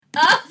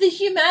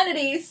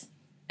Humanities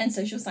and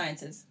Social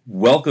Sciences.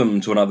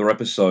 Welcome to another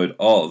episode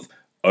of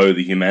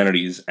the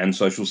Humanities and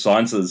Social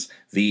Sciences,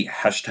 the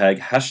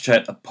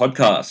 #Hashchat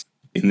podcast.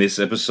 In this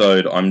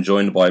episode, I'm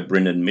joined by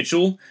Brendan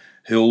Mitchell,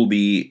 who'll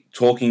be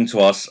talking to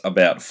us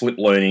about flipped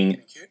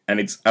learning and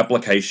its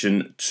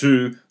application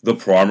to the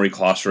primary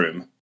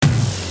classroom.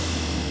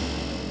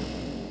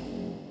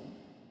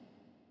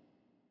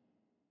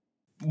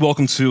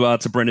 Welcome to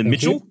Brendan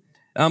Mitchell.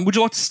 Would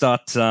you like to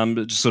start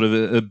just sort of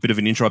a bit of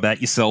an intro about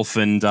yourself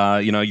and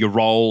your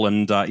role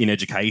and in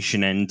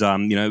education and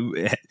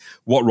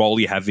what role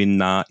you have in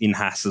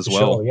HAS as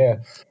well? Sure, yeah.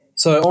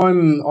 So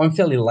I'm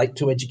fairly late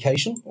to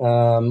education.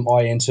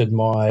 I entered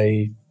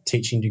my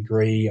teaching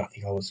degree, I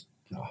think I was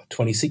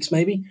 26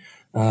 maybe.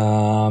 I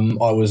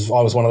was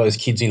one of those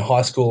kids in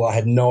high school. I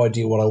had no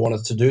idea what I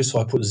wanted to do, so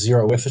I put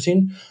zero effort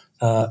in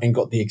and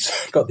got the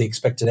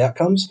expected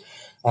outcomes.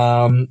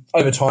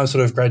 Over time,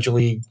 sort of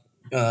gradually,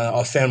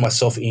 I found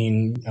myself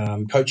in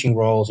coaching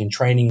roles, in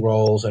training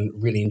roles, and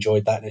really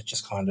enjoyed that. And it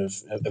just kind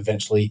of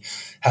eventually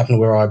happened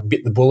where I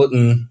bit the bullet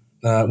and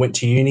went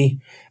to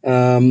uni.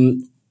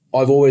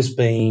 I've always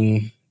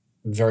been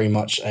very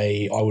much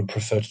I would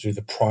prefer to do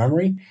the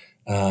primary.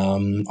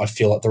 I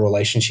feel like the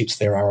relationships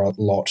there are a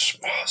lot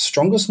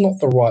stronger. Is not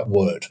the right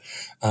word.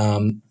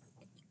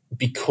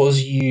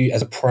 Because you,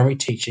 as a primary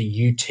teacher,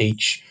 you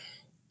teach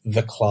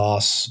the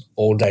class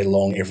all day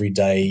long, every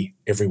day,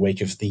 every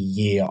week of the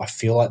year. I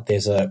feel like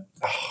there's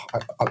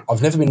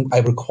I've never been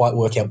able to quite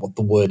work out what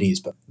the word is,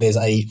 but there's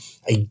a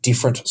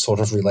different sort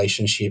of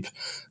relationship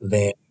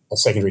than a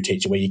secondary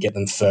teacher where you get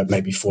them for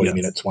maybe 40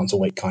 minutes once a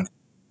week kind of.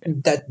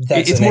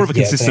 It's more of a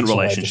consistent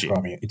relationship.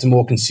 It's a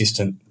more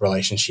consistent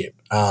relationship.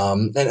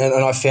 And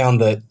I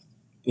found that,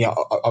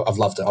 I've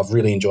loved it. I've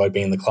really enjoyed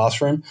being in the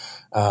classroom.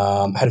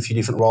 Had a few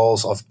different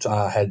roles. I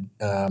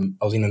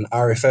was in an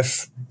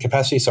RFF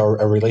capacity, so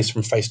a release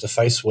from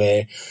face-to-face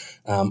where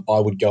I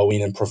would go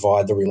in and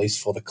provide the release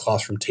for the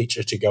classroom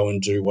teacher to go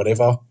and do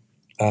whatever.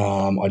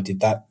 I did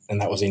that, and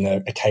that was in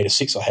a K to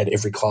 6. I had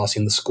every class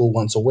in the school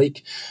once a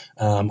week.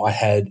 I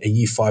had a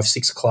Year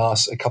 5-6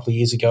 class a couple of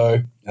years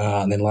ago,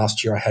 and then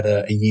last year I had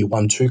a Year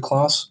 1-2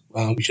 class,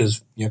 which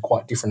is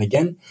quite different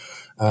again.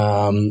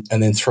 And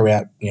then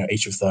throughout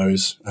each of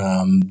those,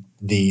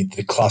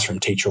 the classroom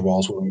teacher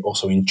roles were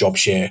also in job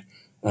share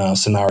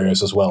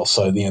scenarios as well.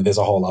 So there's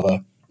a whole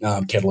other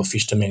kettle of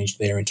fish to manage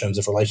there in terms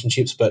of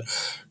relationships, but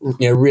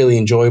really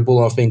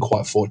enjoyable. I've been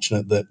quite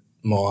fortunate that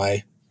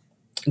my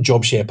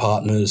job share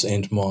partners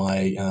and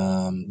my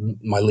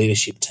my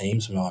leadership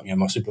teams,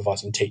 my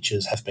supervising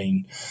teachers have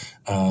been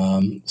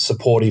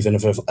supportive and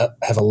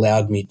have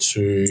allowed me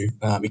to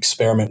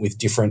experiment with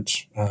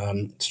different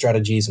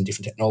strategies and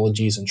different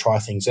technologies and try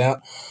things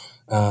out.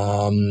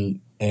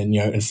 And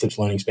flipped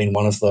learning's been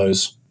one of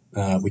those,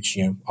 which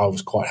I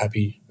was quite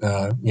happy,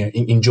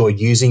 enjoyed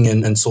using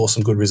and saw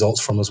some good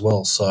results from as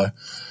well. So,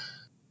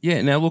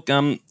 yeah. Now look,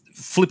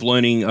 flipped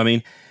learning. I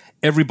mean,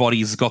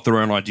 everybody's got their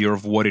own idea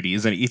of what it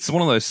is, and it's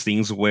one of those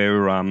things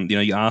where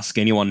you ask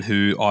anyone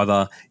who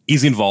either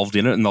is involved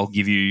in it and they'll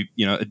give you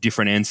a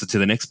different answer to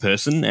the next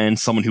person, and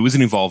someone who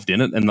isn't involved in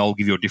it and they'll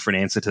give you a different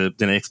answer to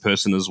the next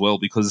person as well,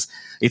 because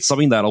it's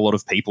something that a lot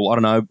of people, I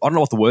don't know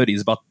what the word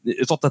is, but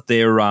it's not that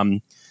they're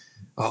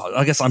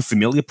I guess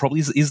unfamiliar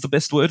probably is the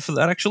best word for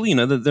that, actually.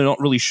 They're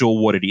not really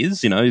sure what it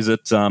is. Is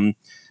it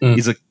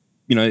is it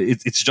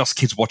it's just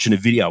kids watching a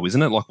video,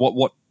 isn't it? Like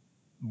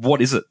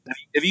what is it?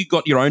 Have you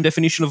got your own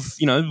definition of,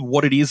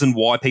 what it is and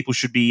why people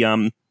should be,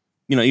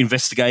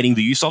 investigating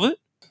the use of it?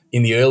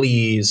 In the early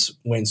years,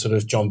 when sort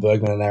of John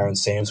Bergman and Aaron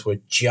Sams were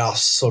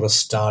just sort of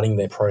starting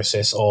their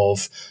process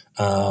of,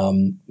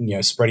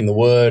 spreading the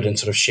word and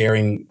sort of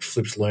sharing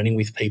flipped learning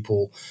with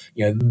people,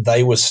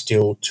 they were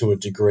still, to a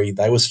degree,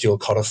 they were still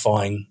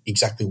codifying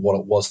exactly what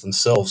it was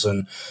themselves.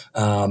 And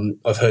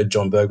I've heard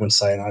John Bergman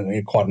say, and I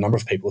know quite a number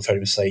of people have heard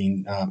him say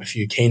in a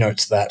few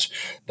keynotes, that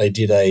they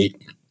did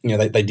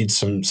they did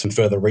some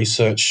further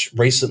research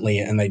recently,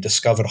 and they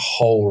discovered a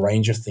whole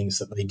range of things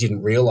that they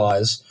didn't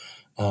realize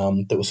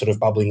that were sort of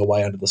bubbling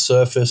away under the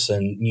surface,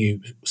 and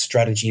new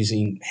strategies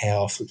in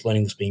how flipped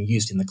learning was being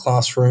used in the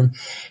classroom.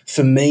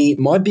 For me,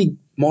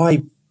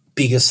 my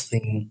biggest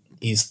thing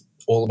is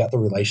all about the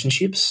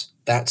relationships.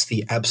 That's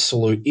the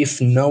absolute, if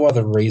no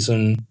other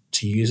reason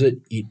to use it,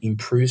 it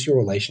improves your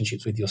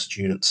relationships with your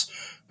students.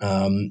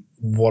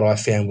 What I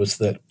found was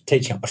that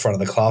teaching up the front of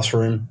the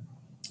classroom,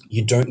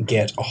 you don't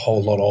get a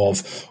whole lot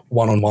of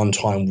one-on-one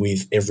time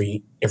with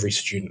every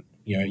student.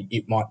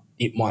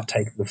 It might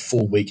take the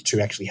full week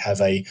to actually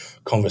have a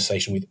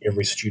conversation with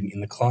every student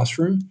in the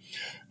classroom,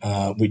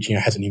 which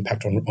has an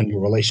impact on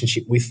your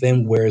relationship with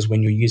them. Whereas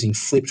when you're using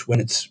flipped,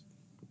 when it's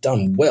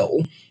done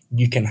well,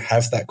 you can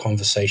have that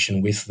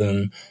conversation with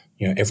them,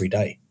 every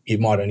day. It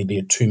might only be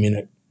a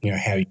 2-minute,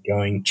 how you're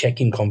going,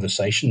 check-in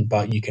conversation,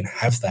 but you can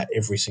have that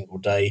every single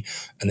day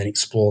and then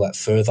explore that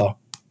further,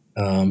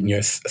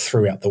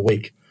 throughout the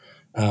week.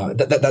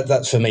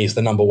 That for me is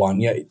the number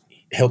one. It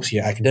helps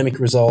your academic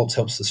results,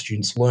 helps the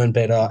students learn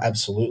better,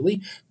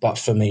 absolutely. But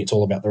for me, it's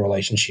all about the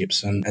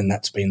relationships, and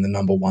that's been the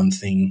number one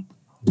thing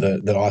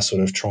that I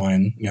sort of try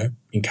and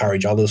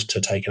encourage others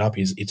to take it up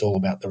is it's all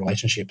about the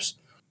relationships.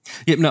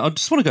 Yeah, no, I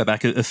just want to go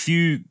back a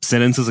few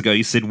sentences ago.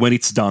 You said when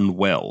it's done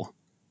well.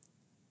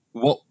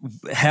 What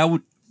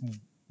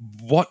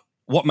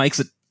makes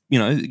it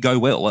go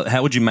well?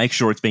 How would you make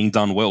sure it's being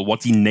done well?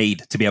 What do you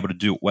need to be able to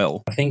do it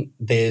well? I think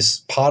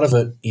there's part of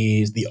it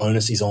is the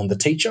onus is on the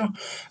teacher,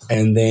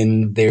 and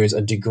then there is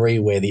a degree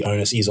where the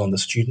onus is on the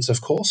students,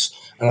 of course.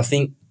 And I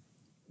think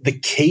the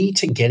key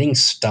to getting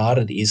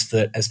started is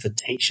that as the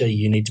teacher,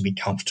 you need to be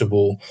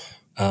comfortable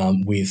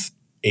with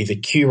either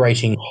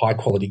curating high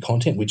quality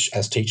content, which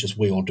as teachers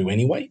we all do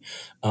anyway,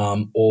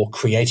 or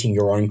creating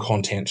your own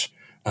content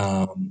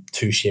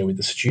to share with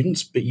the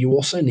students. But you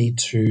also need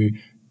to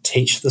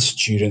teach the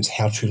students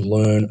how to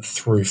learn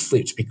through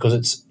Flipped,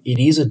 because it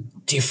is a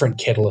different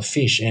kettle of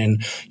fish,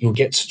 and you'll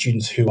get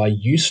students who are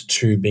used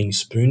to being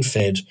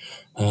spoon-fed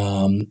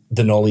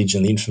the knowledge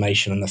and the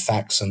information and the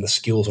facts and the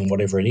skills and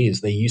whatever it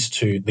is. They're used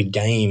to the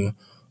game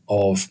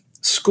of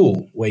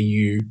school where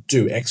you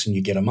do X and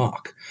you get a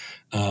mark.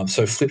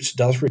 So Flipped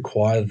does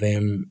require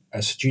them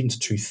as students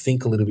to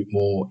think a little bit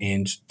more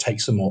and take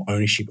some more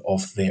ownership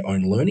of their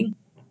own learning.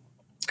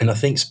 And I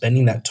think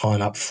spending that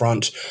time up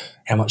front,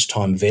 how much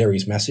time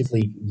varies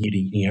massively,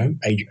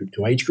 age group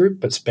to age group,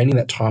 but spending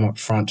that time up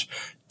front,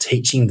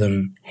 teaching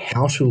them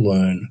how to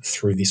learn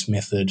through this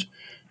method,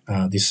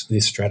 this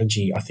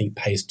strategy, I think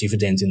pays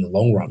dividends in the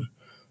long run,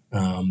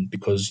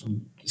 because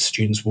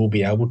students will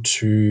be able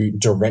to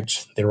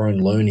direct their own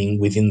learning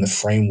within the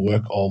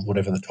framework of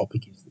whatever the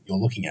topic is that you're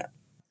looking at.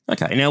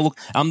 Okay, now look,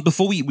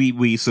 before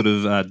we sort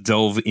of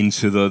delve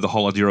into the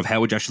whole idea of how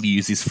would you actually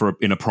use this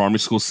in a primary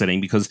school setting,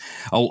 because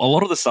a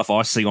lot of the stuff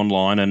I see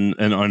online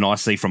and I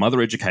see from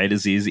other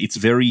educators is it's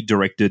very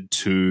directed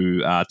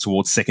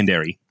towards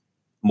secondary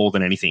more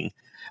than anything.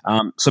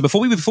 So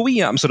before we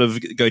sort of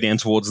go down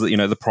towards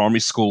the primary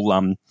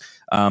school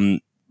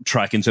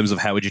track in terms of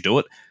how would you do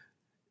it,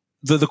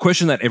 the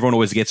question that everyone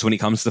always gets when it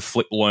comes to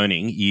flipped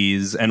learning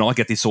is, and I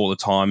get this all the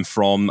time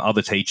from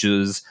other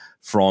teachers,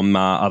 from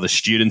other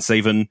students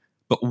even,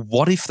 but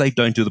what if they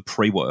don't do the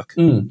pre-work?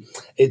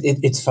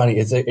 It's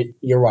funny.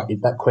 You're right.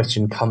 That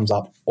question comes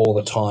up all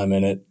the time,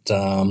 and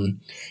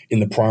in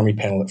the primary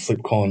panel at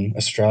FlipCon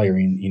Australia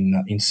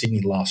in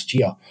Sydney last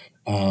year,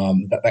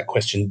 that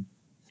question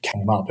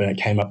came up, and it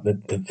came up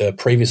the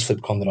previous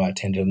FlipCon that I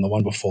attended and the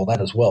one before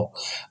that as well.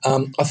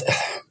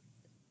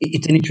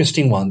 It's an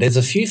interesting one. There's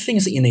a few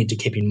things that you need to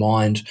keep in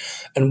mind,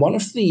 and I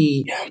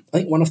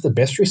think one of the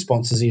best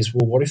responses is,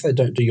 well, what if they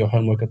don't do your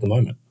homework at the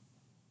moment?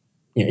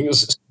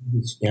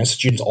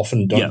 Students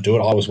often don't do it.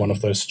 I was one of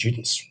those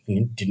students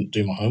who didn't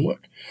do my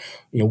homework.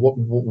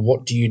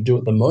 What do you do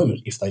at the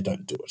moment if they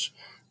don't do it?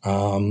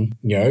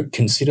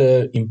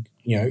 Consider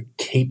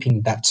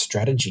keeping that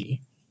strategy.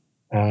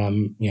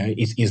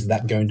 Is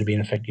that going to be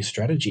an effective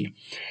strategy?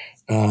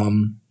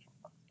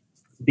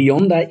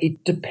 Beyond that,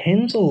 it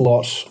depends a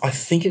lot. I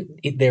think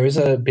there is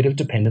a bit of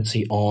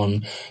dependency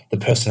on the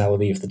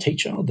personality of the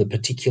teacher, the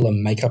particular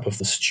makeup of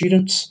the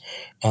students,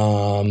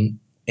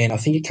 and I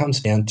think it comes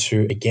down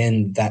to,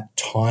 again, that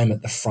time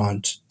at the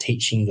front,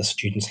 teaching the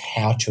students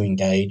how to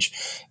engage,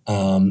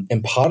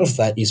 and part of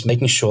that is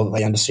making sure that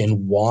they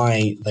understand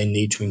why they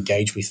need to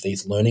engage with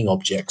these learning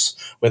objects,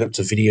 whether it's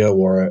a video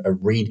or a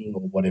reading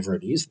or whatever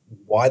it is,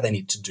 why they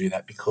need to do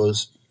that,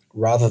 because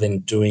rather than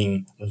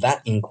doing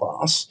that in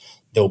class,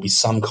 there will be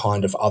some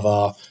kind of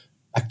other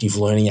active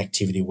learning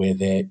activity where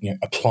they're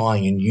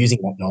applying and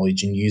using that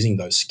knowledge and using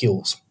those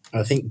skills.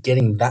 And I think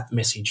getting that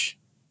message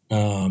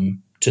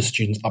to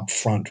students up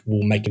front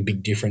will make a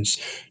big difference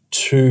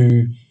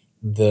to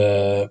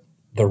the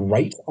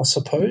rate, I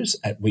suppose,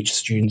 at which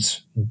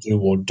students do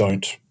or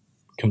don't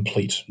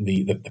complete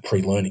the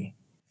pre-learning.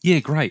 Yeah,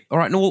 great. All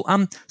right. Well,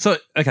 so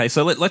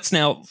let's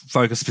now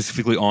focus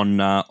specifically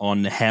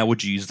on how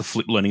would you use the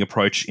flipped learning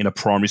approach in a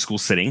primary school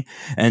setting,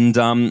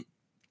 and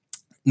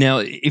now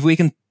if we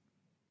can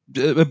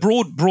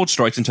broad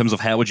strokes in terms of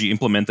how would you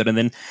implement that, and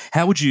then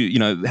how would you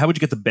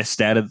get the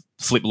best out of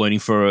flipped learning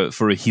for a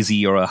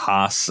HISI or a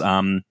HAAS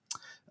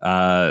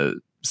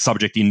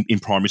subject in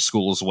primary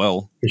school as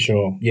well? For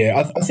sure.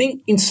 Yeah, I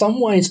think in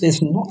some ways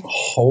there's not a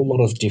whole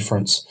lot of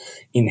difference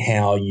in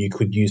how you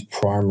could use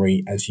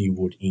primary as you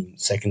would in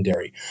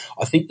secondary.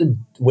 I think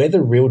where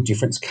the real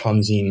difference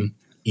comes in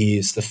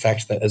is the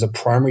fact that as a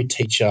primary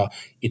teacher,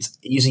 it's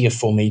easier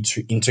for me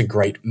to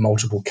integrate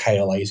multiple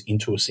KLAs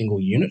into a single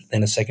unit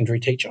than a secondary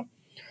teacher,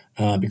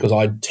 because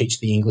I teach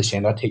the English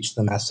and I teach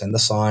the maths and the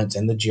science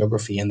and the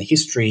geography and the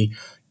history.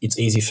 It's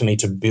easy for me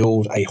to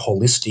build a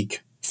holistic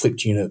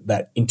flipped unit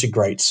that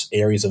integrates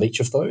areas of each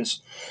of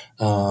those.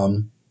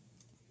 And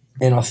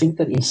I think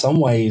that in some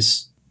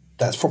ways,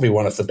 that's probably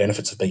one of the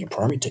benefits of being a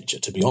primary teacher,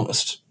 to be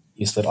honest,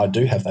 is that I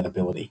do have that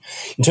ability.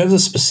 In terms of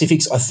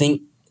specifics, I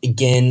think,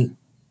 again,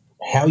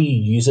 how you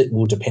use it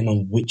will depend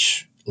on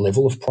which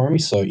level of primary,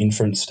 so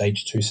infant,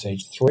 stage 2,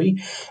 stage 3.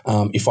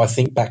 If I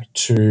think back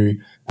to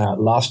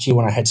last year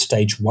when I had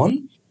stage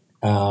 1,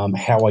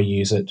 how I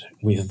use it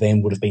with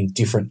them would have been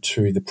different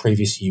to the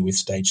previous year with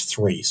stage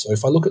 3. So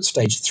if I look at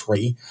stage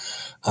 3,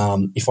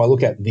 if I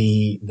look at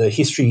the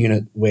history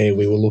unit where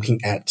we were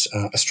looking at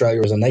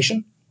Australia as a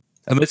nation.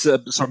 And let's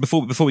sorry,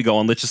 before we go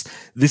on,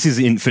 this is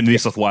in for New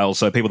South Wales,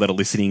 so people that are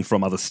listening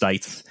from other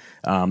states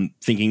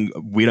thinking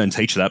we don't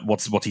teach that.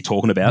 What's he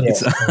talking about? Yeah,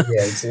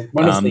 it's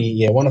one of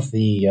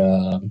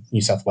the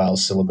New South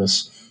Wales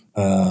syllabus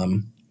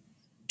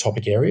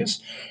topic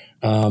areas.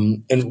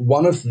 And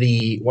one of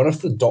the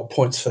dot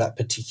points for that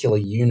particular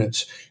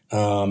unit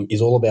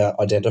is all about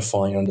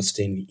identifying and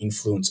understanding the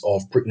influence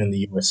of Britain and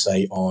the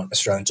USA on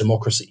Australian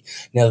democracy.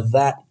 Now,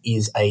 that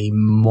is a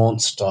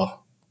monster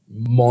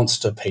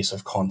piece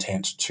of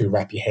content to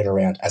wrap your head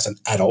around as an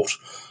adult,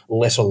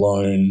 let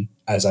alone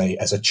as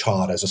a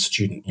child, as a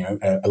student,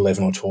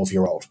 11 or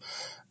 12-year-old.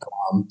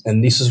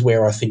 And this is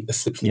where I think the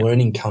flipped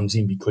learning comes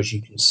in, because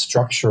you can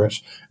structure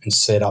it and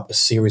set up a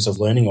series of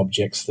learning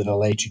objects that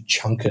allow you to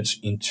chunk it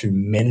into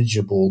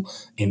manageable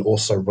and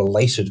also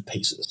related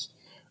pieces.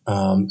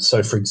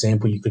 So, for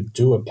example, you could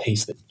do a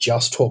piece that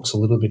just talks a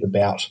little bit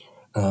about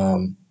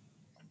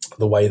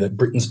the way that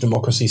Britain's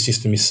democracy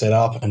system is set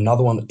up,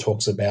 another one that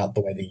talks about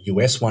the way the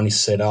US one is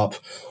set up,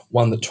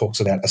 one that talks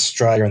about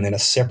Australia, and then a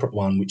separate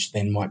one which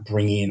then might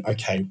bring in,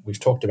 okay, we've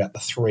talked about the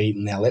three,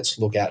 now let's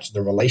look at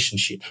the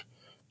relationship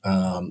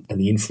and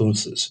the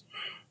influences.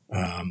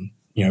 The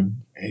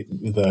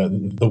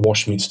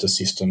Westminster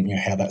system,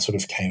 how that sort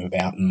of came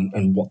about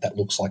and what that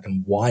looks like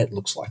and why it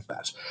looks like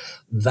that.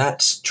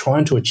 That's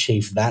trying to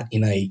achieve that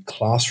in a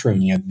classroom,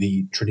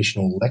 the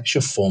traditional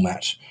lecture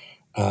format,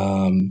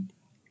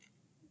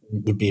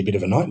 would be a bit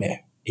of a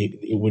nightmare.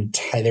 It would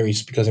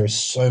because there is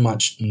so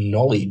much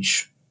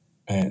knowledge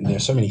and there are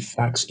so many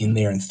facts in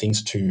there and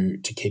things to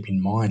keep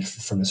in mind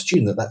from a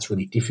student that's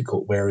really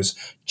difficult. Whereas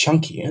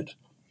chunking it,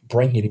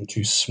 breaking it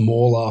into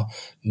smaller,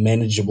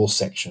 manageable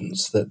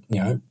sections that,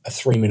 a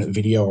 3-minute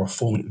video or a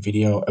 4-minute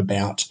video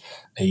about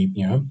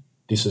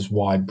this is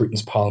why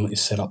Britain's parliament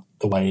is set up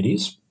the way it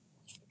is,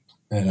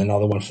 and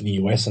another one for the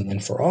US and then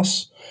for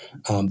us,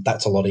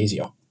 that's a lot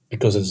easier.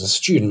 Because as a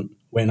student,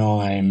 when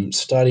I'm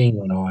studying,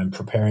 when I'm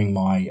preparing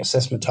my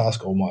assessment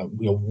task or my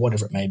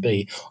whatever it may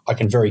be, I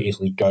can very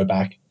easily go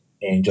back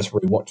and just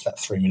rewatch that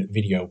 3-minute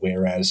video.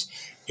 Whereas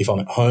if I'm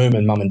at home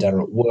and mum and dad are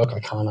at work, I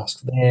can't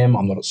ask them.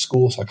 I'm not at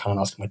school, so I can't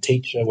ask my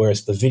teacher.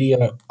 Whereas the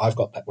video, I've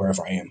got that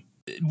wherever I am.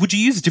 Would you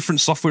use different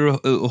software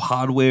or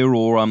hardware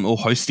or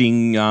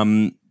hosting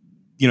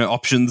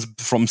options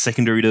from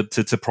secondary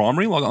to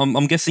primary? Like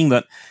I'm guessing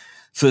that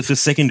for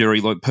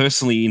secondary, like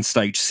personally in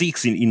stage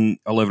 6 in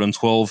 11 and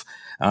 12.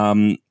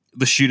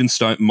 The students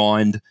don't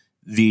mind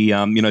the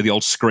the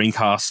old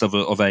screencast of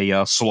a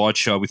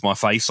slideshow with my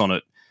face on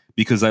it,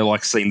 because they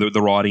like seeing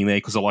the writing there,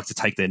 because they like to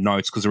take their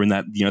notes, because they're in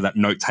that that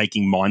note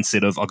taking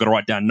mindset of I've got to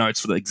write down notes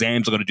for the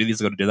exams, I've got to do this,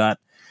 I've got to do that.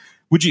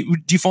 Do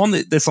you find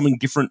that there's something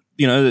different?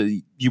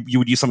 You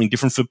would use something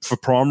different for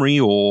primary,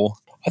 or?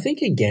 I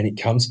think, again,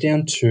 it comes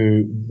down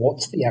to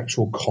what's the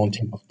actual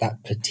content of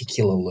that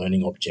particular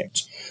learning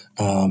object.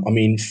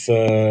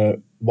 For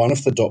one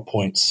of the dot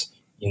points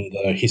in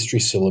the history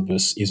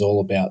syllabus is all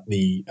about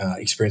the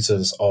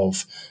experiences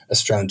of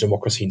Australian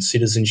democracy and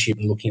citizenship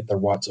and looking at the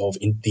rights of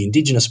the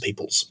Indigenous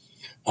peoples.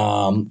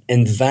 And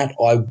that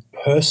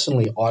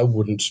I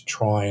wouldn't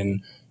try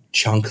and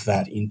chunk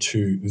that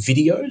into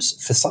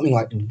videos. For something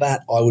like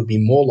that, I would be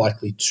more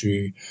likely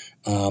to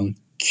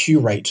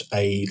curate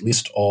a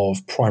list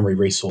of primary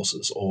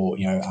resources or,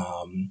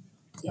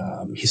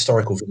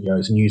 historical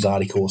videos, news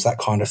articles, that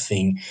kind of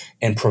thing,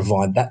 and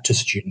provide that to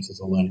students as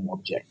a learning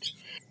object.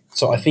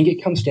 So I think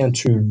it comes down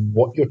to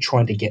what you're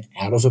trying to get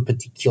out of a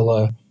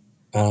particular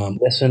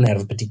lesson, out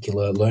of a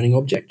particular learning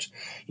object.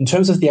 In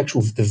terms of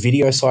the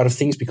video side of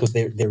things, because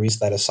there is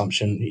that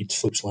assumption it's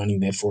flipped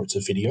learning, therefore it's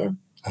a video.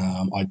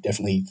 I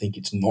definitely think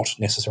it's not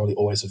necessarily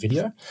always a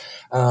video.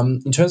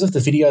 In terms of the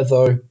video,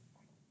 though,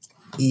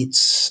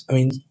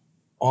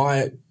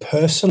 I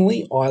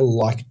personally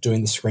like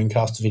doing the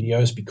screencast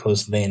videos,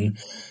 because then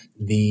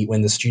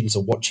when the students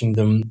are watching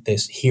them, they're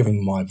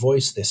hearing my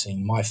voice, they're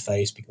seeing my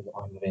face because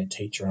I'm their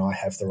teacher and I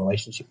have the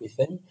relationship with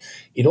them.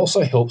 It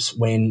also helps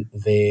when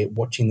they're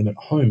watching them at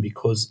home,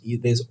 because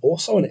there's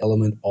also an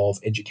element of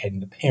educating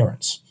the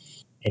parents.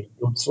 It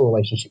builds a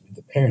relationship with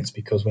the parents,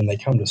 because when they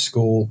come to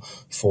school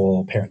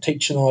for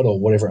parent-teacher night or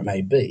whatever it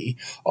may be,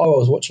 I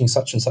was watching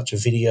such and such a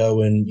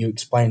video and you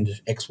explained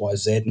X, Y,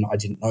 Z and I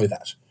didn't know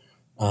that.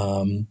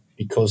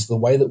 Because the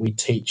way that we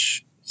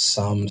teach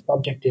some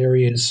subject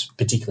areas,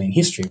 particularly in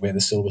history, where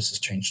the syllabus has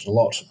changed a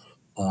lot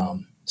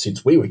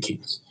since we were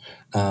kids,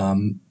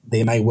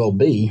 there may well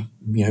be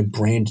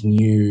brand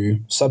new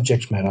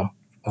subject matter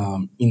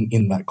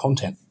in that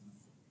content.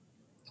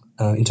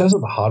 In terms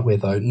of the hardware,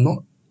 though,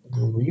 not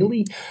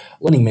really.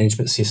 Learning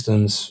management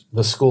systems,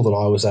 the school that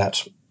I was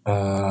at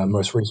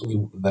most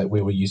recently, that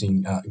we were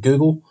using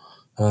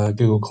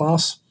Google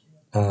Class,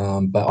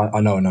 but I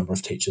know a number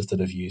of teachers that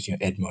have used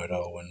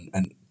Edmodo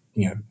and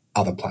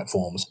other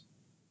platforms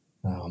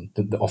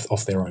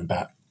off their own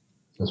bat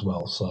as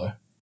well. So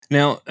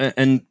now,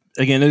 and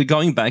again,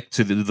 going back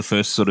to the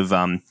first sort of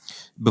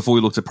before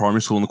we looked at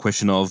primary school and the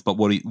question of, but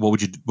what do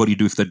you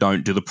do if they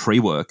don't do the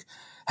pre-work?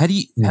 How do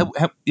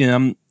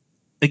you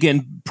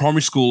again,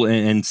 primary school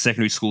and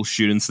secondary school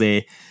students,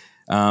 they're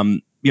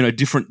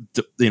different.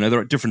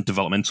 They're at different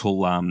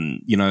developmental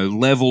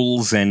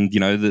levels,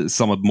 and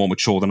some are more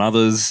mature than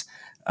others.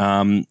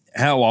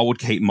 How I would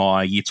keep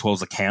my year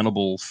 12s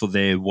accountable for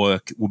their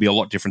work will be a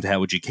lot different to how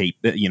would you keep,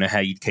 how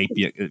you'd keep,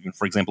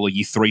 for example, a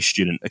year 3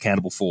 student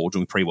accountable for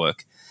doing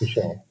pre-work. For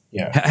sure.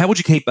 Yeah. How would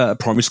you keep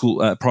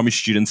primary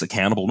students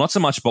accountable? Not so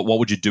much, but what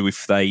would you do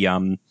if they,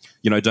 don't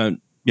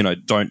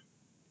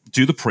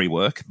do the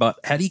pre-work, but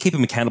how do you keep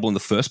them accountable in the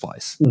first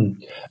place?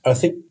 I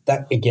think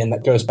that, again,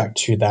 that goes back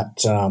to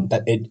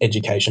that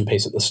education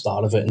piece at the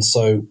start of it. And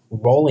so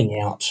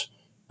rolling out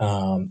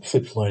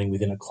flipped learning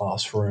within a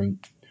classroom,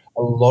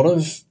 a lot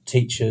of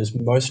teachers,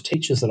 most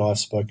teachers that I've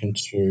spoken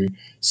to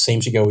seem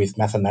to go with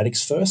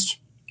mathematics first.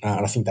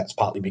 And I think that's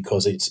partly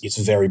because it's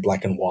very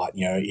black and white.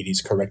 It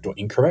is correct or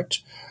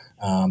incorrect.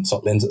 So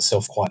it lends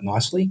itself quite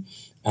nicely.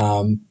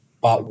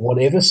 But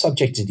whatever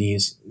subject it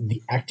is,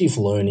 the active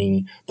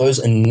learning, those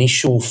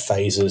initial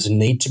phases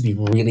need to be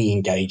really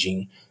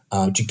engaging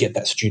to get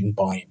that student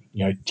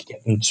buy-in, to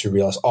get them to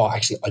realize,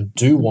 actually, I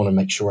do want to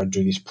make sure I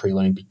do this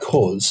pre-learning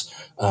because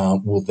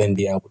we'll then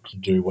be able to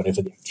do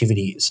whatever the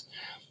activity is.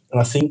 And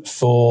I think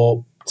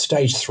for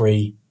stage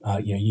 3,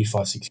 year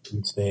 5, 6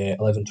 kids there,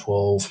 11,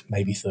 12,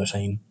 maybe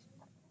 13,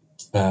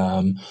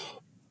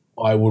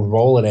 I would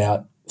roll it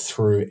out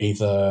through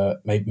either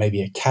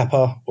maybe a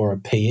Kappa or a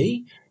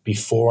PE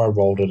before I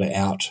rolled it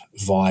out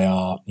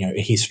via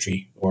a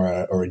history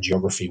or a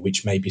geography,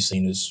 which may be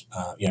seen as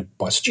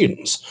by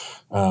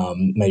students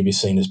may be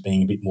seen as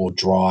being a bit more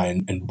dry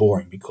and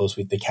boring, because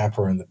with the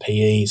Kappa and the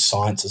PE,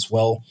 science as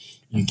well,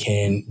 you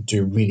can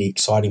do really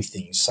exciting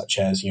things, such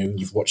as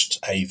you've watched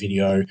a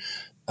video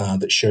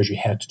that shows you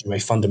how to do a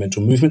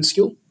fundamental movement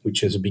skill,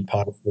 which is a big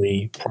part of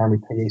the primary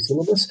PE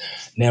syllabus.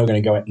 Now we're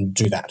going to go out and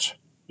do that.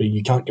 But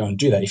you can't go and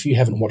do that. If you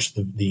haven't watched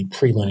the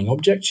pre-learning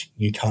object,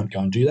 you can't go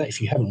and do that. If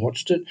you haven't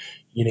watched it,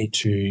 you need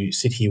to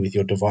sit here with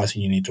your device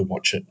and you need to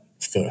watch it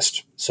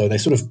first. So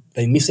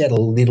they miss out a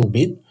little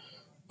bit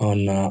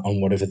on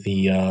whatever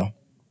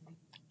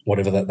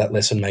that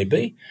lesson may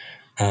be.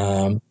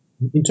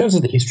 In terms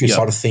of the history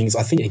side of things,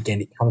 I think,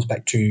 again, it comes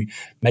back to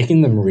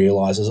making them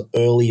realise as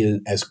early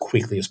as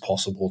quickly as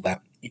possible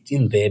that it's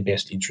in their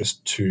best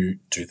interest to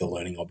do the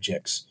learning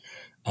objects.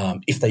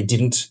 If they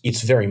didn't,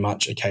 it's very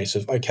much a case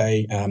of,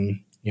 okay, go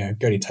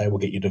to your table,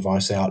 get your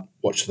device out,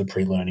 watch the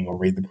pre-learning or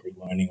read the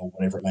pre-learning or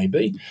whatever it may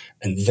be,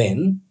 and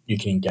then you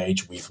can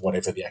engage with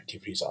whatever the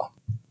activities are.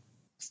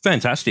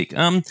 Fantastic.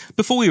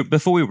 Before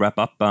we wrap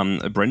up,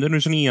 Brendan,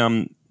 is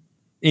there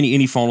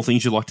any final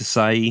things you'd like to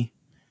say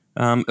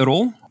at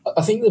all?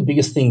 I think the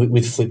biggest thing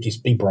with flipped is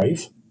be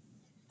brave,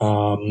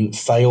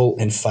 fail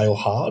and fail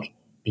hard.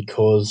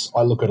 Because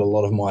I look at a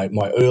lot of my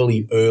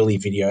early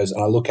videos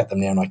and I look at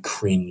them now and I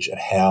cringe at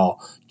how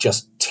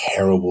just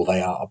terrible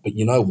they are. But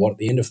you know what? At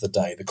the end of the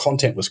day, the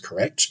content was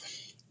correct.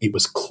 It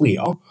was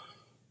clear.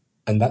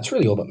 And that's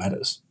really all that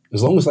matters.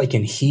 As long as they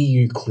can hear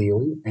you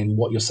clearly and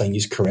what you're saying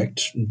is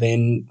correct,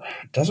 then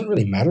it doesn't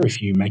really matter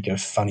if you make a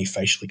funny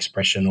facial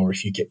expression or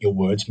if you get your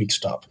words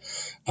mixed up.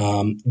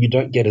 You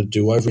don't get a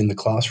do-over in the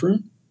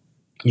classroom.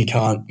 You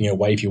can't,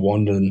 wave your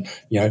wand and,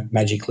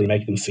 magically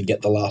make them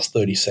forget the last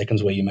 30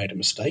 seconds where you made a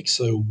mistake.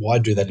 So why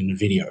do that in a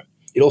video?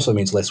 It also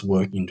means less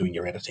work in doing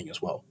your editing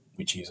as well,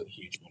 which is a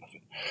huge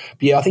benefit.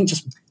 But yeah, I think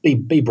just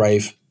be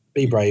brave,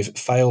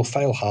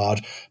 fail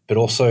hard, but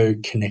also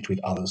connect with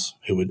others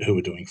who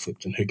are doing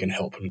flipped and who can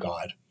help and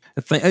guide.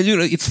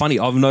 It's funny.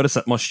 I've noticed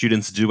that my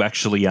students do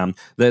actually,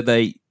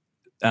 they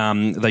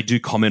do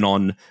comment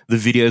on the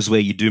videos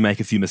where you do make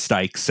a few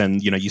mistakes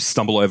and, you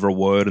stumble over a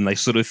word and they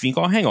sort of think,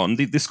 hang on,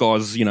 this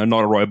guy's,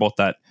 not a robot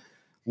that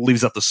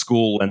lives at the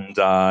school and,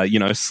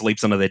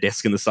 sleeps under their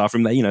desk in the staff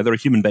room. They're a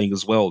human being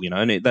as well,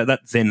 and that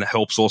then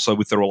helps also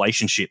with the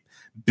relationship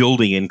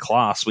building in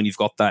class when you've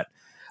got that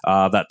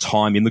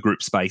time in the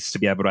group space to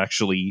be able to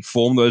actually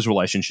form those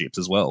relationships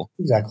as well.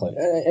 Exactly.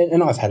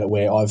 And I've had it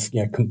where I've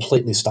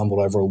completely stumbled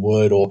over a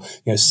word or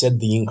said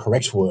the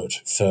incorrect word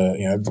for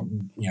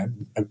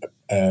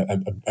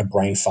a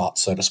brain fart,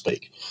 so to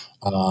speak.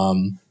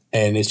 And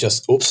it's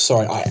just, oops,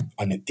 sorry,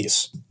 I meant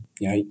this.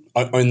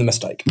 Own the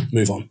mistake.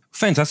 Move on.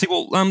 Fantastic.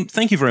 Well,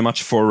 thank you very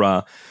much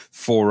for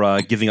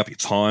giving up your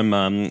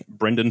time,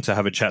 Brendan, to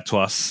have a chat to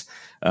us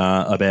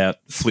about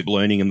flipped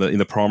learning in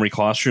the primary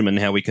classroom and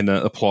how we can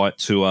apply it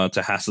to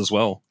HASS as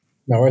well.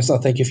 No worries.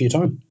 Thank you for your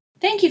time.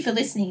 Thank you for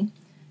listening.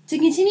 To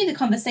continue the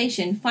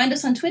conversation, find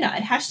us on Twitter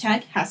at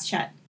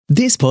 #HasChat.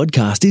 This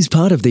podcast is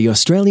part of the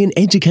Australian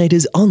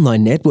Educators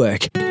Online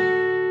Network.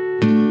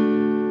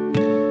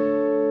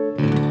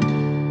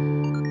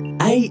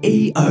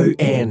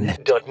 aeon.net.au